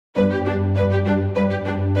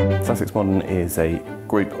Sussex Modern is a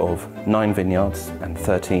group of 9 vineyards and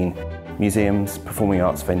 13 museums, performing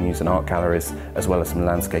arts venues and art galleries, as well as some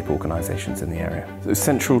landscape organisations in the area. So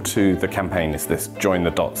central to the campaign is this join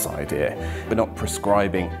the dots idea. We're not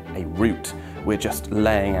prescribing a route, we're just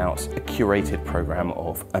laying out a curated programme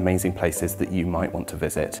of amazing places that you might want to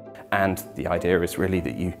visit. And the idea is really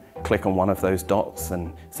that you click on one of those dots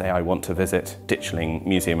and say, I want to visit Ditchling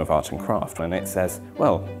Museum of Art and Craft. And it says,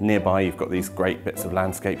 well, nearby you've got these great bits of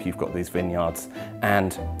landscape, you've got these vineyards,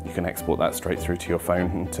 and you can export that straight through to your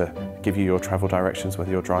phone to give you your travel directions,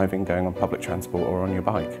 whether you're driving, going on public transport or on your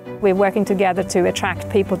bike. We're working together to attract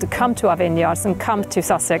people to come to our vineyards and come to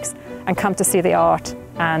Sussex and come to see the art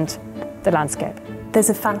and the landscape. There's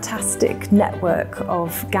a fantastic network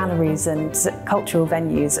of galleries and cultural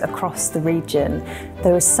venues across the region.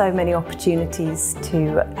 There are so many opportunities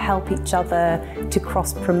to help each other, to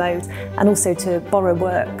cross-promote and also to borrow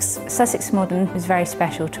works. Sussex Modern was very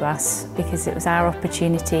special to us because it was our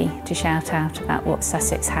opportunity to shout out about what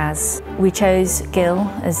Sussex has. We chose Gill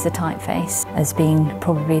as the typeface, as being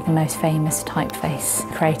probably the most famous typeface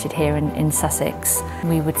created here in Sussex.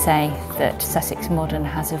 We would say that Sussex Modern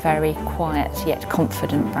has a very quiet yet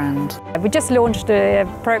confident brand. We just launched a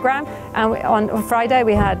programme, and on Friday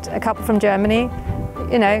we had a couple from Germany,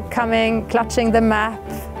 you know, coming, clutching the map,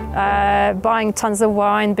 buying tons of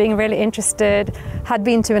wine, being really interested, had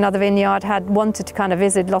been to another vineyard, had wanted to kind of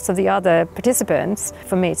visit lots of the other participants.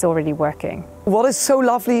 For me, it's already working. What is so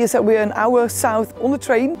lovely is that we're an hour south on the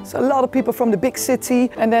train. So a lot of people from the big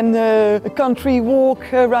city and then a country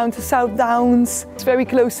walk around the South Downs. It's very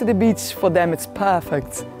close to the beach. For them, it's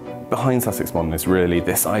perfect. Behind Sussex Modern is really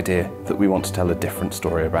this idea that we want to tell a different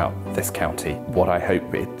story about this county. What I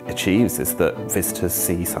hope it achieves is that visitors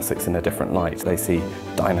see Sussex in a different light. They see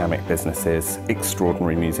dynamic businesses,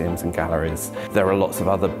 extraordinary museums and galleries. There are lots of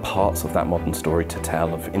other parts of that modern story to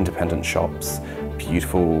tell, of independent shops,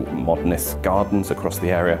 beautiful modernist gardens across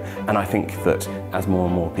the area, and I think that as more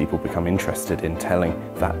and more people become interested in telling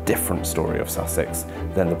that different story of Sussex,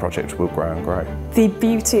 then the project will grow and grow. The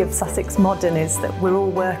beauty of Sussex Modern is that we're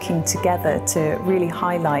all working together to really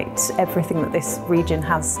highlight everything that this region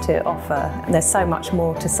has to offer, and there's so much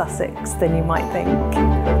more to Sussex than you might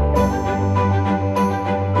think.